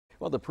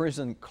Well, the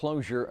prison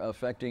closure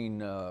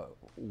affecting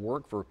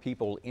work for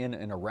people in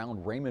and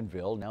around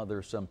Raymondville. Now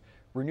there's some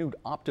renewed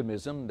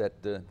optimism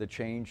that the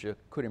change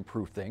could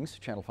improve things.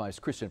 Channel 5's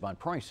Kristen Von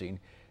Pricing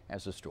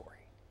has a story.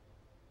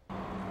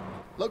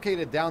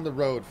 Located down the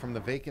road from the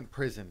vacant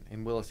prison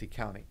in Willacy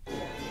County,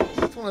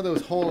 it's one of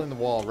those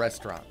hole-in-the-wall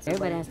restaurants.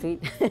 Everybody has to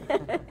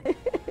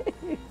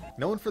eat.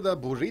 Known for the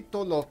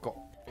burrito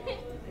loco,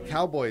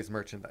 Cowboys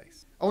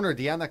merchandise. Owner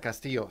Diana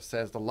Castillo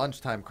says the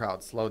lunchtime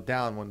crowd slowed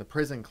down when the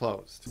prison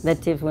closed. The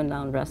tips went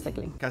down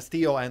drastically.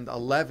 Castillo and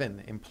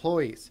 11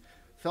 employees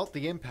felt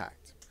the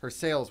impact. Her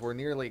sales were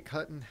nearly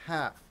cut in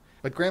half,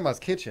 but Grandma's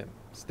Kitchen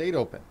stayed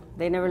open.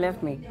 They never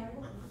left me.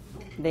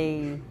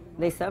 They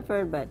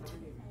suffered, but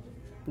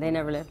they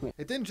never left me.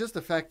 It didn't just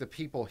affect the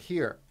people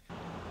here.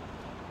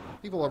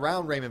 People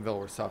around Raymondville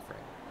were suffering.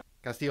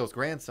 Castillo's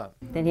grandson.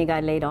 Then he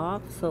got laid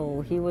off,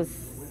 so he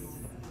was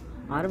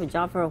out of a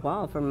job for a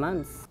while, for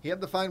months. He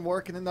had to find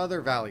work in another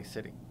valley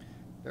city.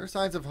 There are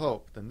signs of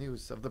hope, the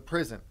news of the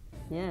prison.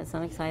 Yes,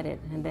 I'm excited.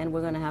 And then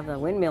we're going to have the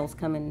windmills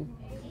coming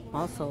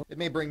also. It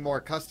may bring more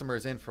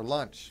customers in for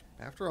lunch.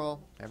 After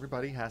all,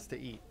 everybody has to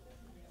eat.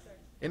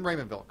 In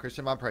Raymondville,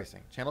 Kristen Von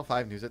Pricing, Channel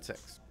 5 News at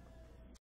 6.